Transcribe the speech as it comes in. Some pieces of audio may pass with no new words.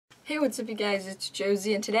Hey, what's up you guys, it's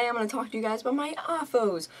Josie, and today I'm going to talk to you guys about my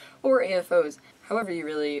AFOs, or AFOs, however you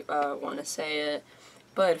really want to say it.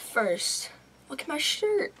 But first, look at my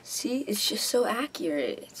shirt. See, it's just so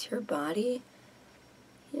accurate. It's your body.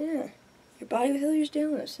 Yeah, your body with Ehlers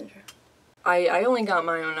Danlos Syndrome. I only got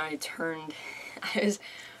mine when I was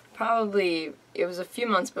it was a few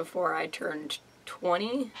months before I turned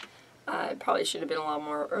 20. It probably should have been a lot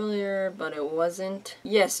more earlier, but it wasn't.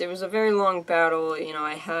 Yes, it was a very long battle. You know,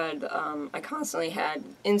 I constantly had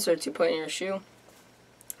inserts you put in your shoe,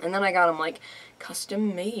 and then I got them like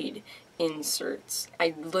custom-made inserts.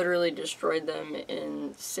 I literally destroyed them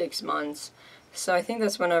in 6 months. So I think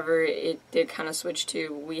that's whenever it did kind of switch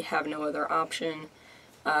to we have no other option.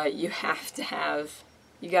 You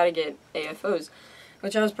gotta get AFOs.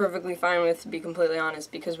 Which I was perfectly fine with, to be completely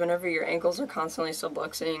honest, because whenever your ankles are constantly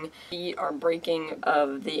subluxing, feet are breaking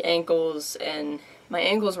of the ankles, and my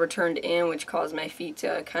ankles were turned in, which caused my feet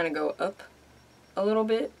to kind of go up a little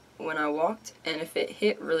bit when I walked, and if it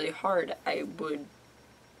hit really hard, I would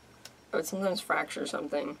sometimes fracture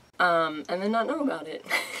something, and then not know about it.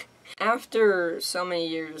 After so many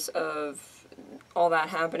years of all that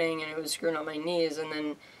happening, and it was screwing up my knees, and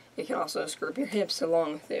then it can also screw up your hips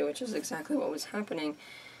along with it, which is exactly what was happening.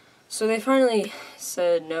 So they finally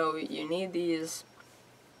said, no, you need these,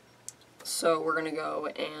 so we're going to go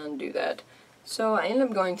and do that. So I ended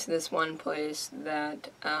up going to this one place that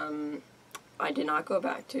I did not go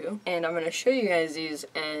back to, and I'm going to show you guys these,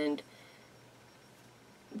 and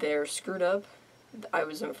they're screwed up. I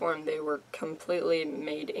was informed they were completely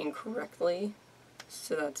made incorrectly,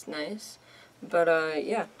 so that's nice. But,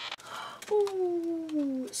 yeah.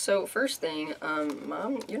 Ooh. So first thing,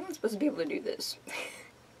 Mom, you're not supposed to be able to do this.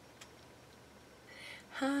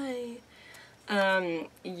 Hi.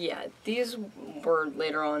 Yeah, these were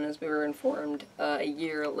later on, as we were informed, a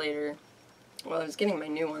year later, while I was getting my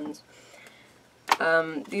new ones.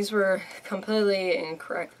 These were completely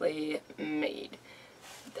incorrectly made.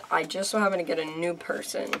 I just so happened to get a new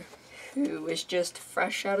person who was just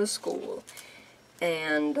fresh out of school,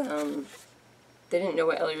 and, they didn't know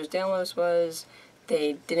what Ehlers Danlos was.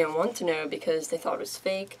 They didn't want to know because they thought it was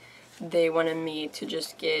fake. They wanted me to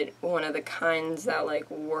just get one of the kinds that,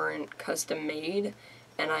 like, weren't custom made.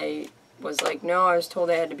 And I was like, no, I was told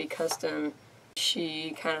they had to be custom.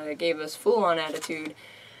 She kind of gave us full-on attitude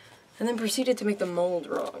and then proceeded to make the mold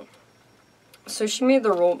wrong. So she made the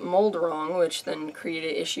mold wrong, which then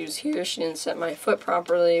created issues here. She didn't set my foot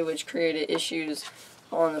properly, which created issues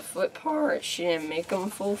on the foot part. She didn't make them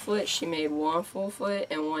full foot. She made one full foot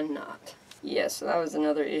and one not. Yeah, so that was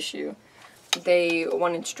another issue. They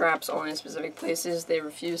wanted straps only in specific places. They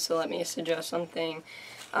refused to let me suggest something.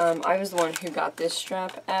 I was the one who got this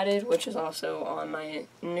strap added, which is also on my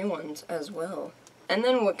new ones as well. And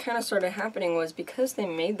then what kind of started happening was, because they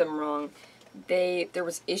made them wrong, there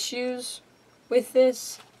was issues with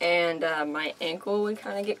this, and my ankle would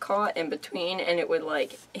kind of get caught in between, and it would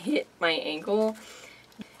like hit my ankle.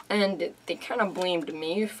 And they kind of blamed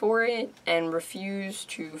me for it and refused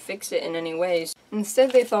to fix it in any way.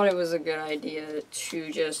 Instead, they thought it was a good idea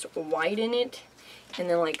to just widen it and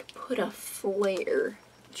then, like, put a flare.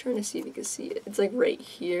 I'm trying to see if you can see it. It's, like, right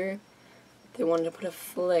here. They wanted to put a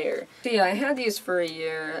flare. So, yeah, I had these for a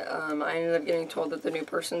year. I ended up getting told that the new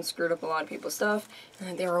person screwed up a lot of people's stuff,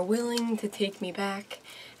 and they were willing to take me back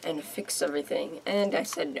and fix everything. And I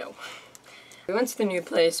said no. We went to the new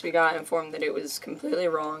place. We got informed that it was completely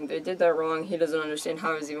wrong. They did that wrong. He doesn't understand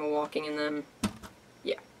how I was even walking in them.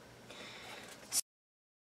 Yeah.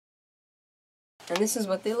 And this is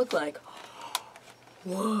what they look like.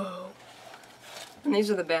 Whoa. And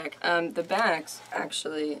these are the back. The backs,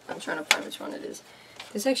 actually, I'm trying to find which one it is.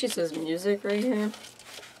 This actually says music right here.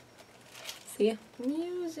 See?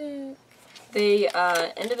 Music. They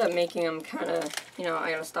ended up making them kind of, you know,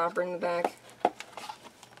 I got a stopper in the back,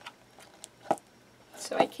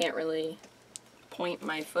 so I can't really point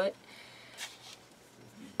my foot.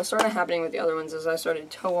 What started happening with the other ones is I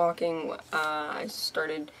started toe walking,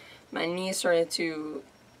 my knees started to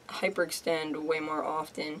hyperextend way more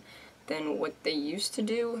often than what they used to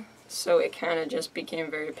do, so it kind of just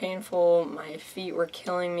became very painful. My feet were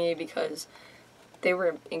killing me because they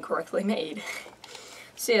were incorrectly made.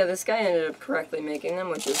 So yeah, this guy ended up correctly making them,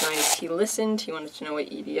 which is nice. He listened, he wanted to know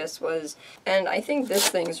what EDS was, and I think this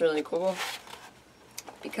thing's really cool,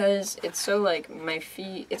 because it's so, like, my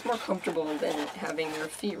feet, it's more comfortable than having your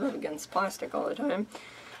feet rub against plastic all the time.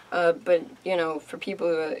 But, you know, for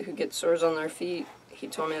people who get sores on their feet, he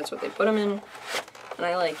told me that's what they put them in, and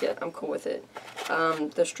I like it. I'm cool with it.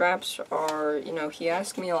 The straps are, you know, he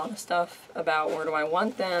asked me a lot of stuff about where do I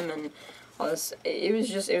want them and all this.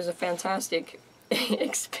 It was a fantastic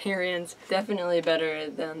experience. Definitely better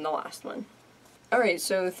than the last one. Alright,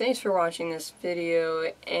 so thanks for watching this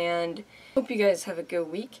video, and hope you guys have a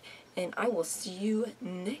good week, and I will see you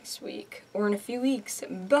next week, or in a few weeks.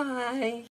 Bye!